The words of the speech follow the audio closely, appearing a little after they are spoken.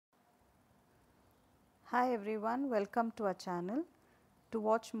Hi everyone, welcome to our channel. To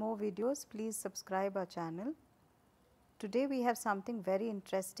watch more videos, please subscribe our channel. Today we have something very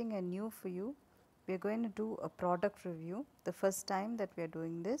interesting and new for you. We are going to do a product review, the first time that we are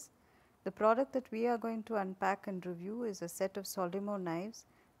doing this. The product that we are going to unpack and review is a set of Solimo knives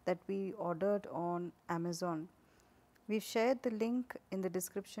that we ordered on Amazon. We've shared the link in the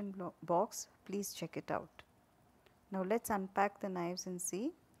description box, please check it out. Now let's unpack the knives and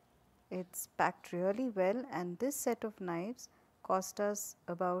see. It's packed really well, and this set of knives cost us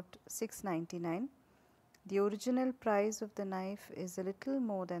about $6.99. The original price of the knife is a little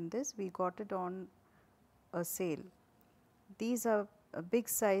more than this. We got it on a sale. These are big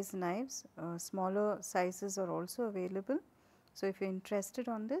size knives. Smaller sizes are also available. So if you're interested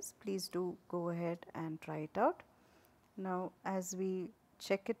on this, please do go ahead and try it out. Now as we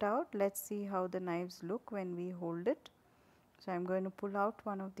check it out, let's see how the knives look when we hold it. So I am going to pull out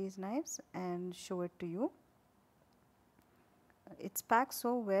one of these knives and show it to you. It's packed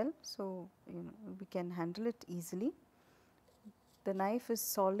so well, so we can handle it easily. The knife is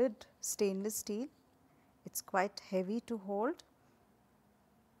solid stainless steel. It's quite heavy to hold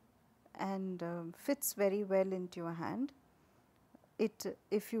and fits very well into your hand.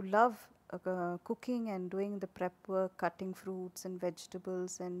 If you love cooking and doing the prep work, cutting fruits and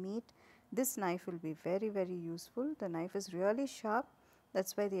vegetables and meat, this knife will be very useful. The knife is really sharp,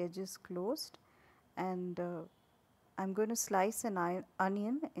 that's why the edge is closed, and I'm going to slice an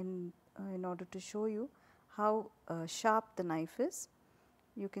onion in order to show you how sharp the knife is.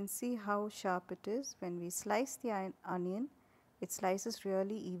 You can see how sharp it is. When we slice the onion, it slices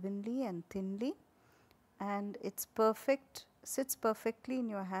really evenly and thinly, and it's perfect, sits perfectly in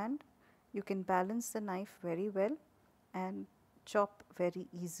your hand. You can balance the knife very well and chop very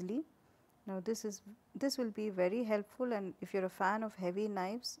easily. Now this will be very helpful, and if you're a fan of heavy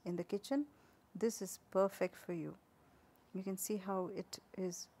knives in the kitchen, this is perfect for you. You can see how it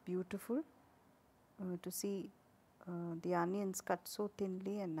is beautiful to see the onions cut so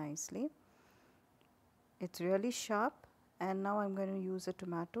thinly and nicely. It's really sharp, and now I'm going to use a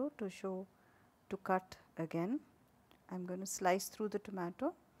tomato to cut again. I'm going to slice through the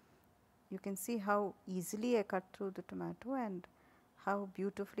tomato. You can see how easily I cut through the tomato and how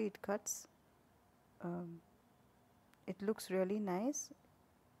beautifully it cuts. It looks really nice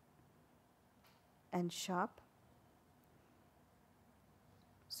and sharp.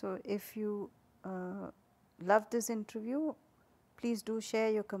 So if you love this interview, please do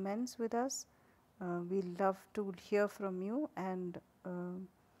share your comments with us. We'll love to hear from you, and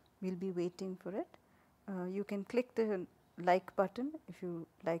we'll be waiting for it. You can click the like button if you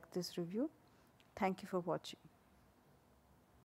like this review. Thank you for watching.